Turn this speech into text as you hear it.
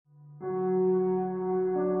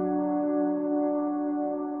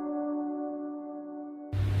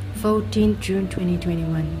14th June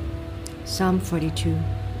 2021, Psalm 42,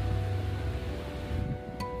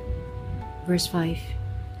 verse 5.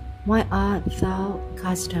 Why art thou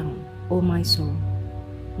cast down, O my soul?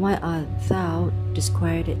 Why art thou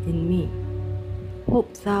disquieted in me?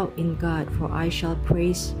 Hope thou in God, for I shall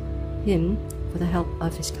praise him for the help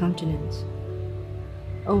of his countenance.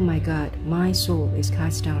 O my God, my soul is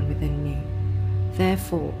cast down within me.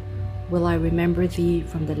 Therefore will I remember thee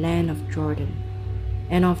from the land of Jordan,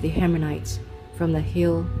 and of the Hemonites from the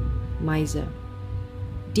hill Mizar.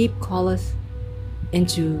 Deep calleth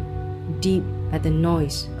into deep at the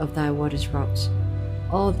noise of thy waters rocks.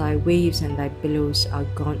 All thy waves and thy billows are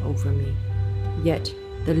gone over me. Yet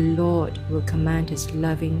the Lord will command his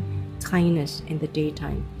loving kindness in the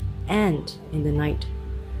daytime and in the night.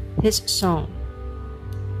 His song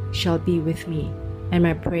shall be with me, and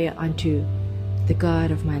my prayer unto the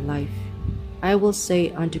God of my life. I will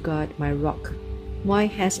say unto God my rock, why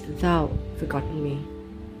hast thou forgotten me?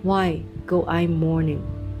 Why go I mourning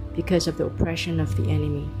because of the oppression of the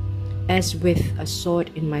enemy? As with a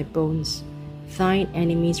sword in my bones, thine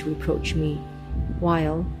enemies reproach me,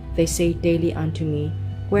 while they say daily unto me,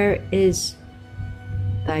 where is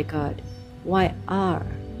thy God? Why art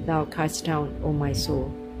thou cast down, O my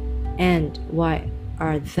soul? And why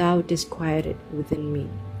art thou disquieted within me?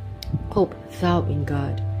 Hope thou in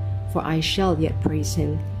God, for I shall yet praise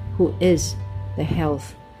him, who is the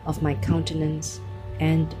health of my countenance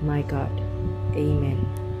and my God. Amen.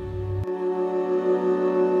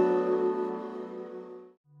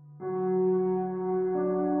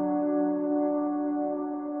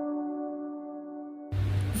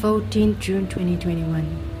 (14th June 2021),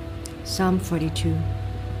 Psalm 42,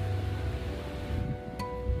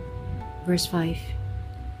 verse 5.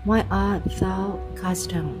 Why art thou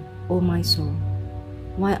cast down, O my soul?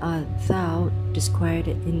 Why art thou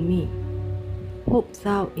disquieted in me? Hope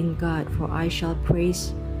thou in God, for I shall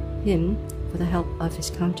praise him for the help of his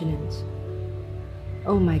countenance.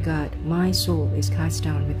 O my God, my soul is cast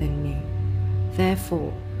down within me.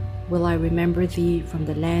 Therefore will I remember thee from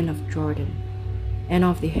the land of Jordan, and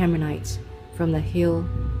of the Hemonites from the hill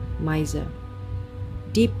Mizar.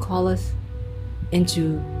 Deep calleth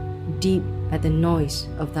into deep at the noise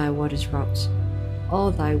of thy waters rocks.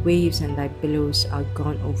 All thy waves and thy billows are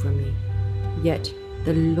gone over me. Yet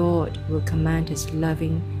the Lord will command his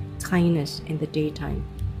loving kindness in the daytime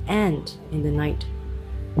and in the night.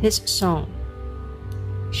 His song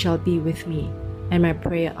shall be with me, and my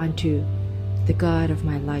prayer unto the God of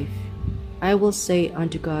my life. I will say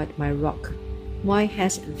unto God my rock, why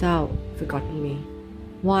hast thou forgotten me?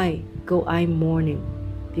 Why go I mourning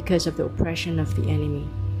because of the oppression of the enemy?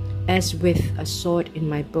 As with a sword in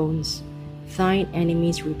my bones, thine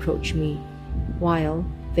enemies reproach me, while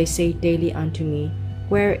they say daily unto me,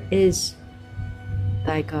 where is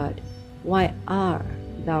thy God? Why art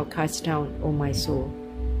thou cast down, O my soul?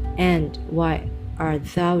 And why art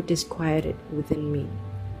thou disquieted within me?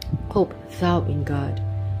 Hope thou in God,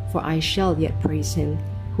 for I shall yet praise him,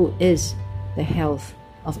 who is the health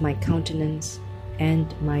of my countenance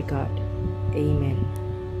and my God. Amen.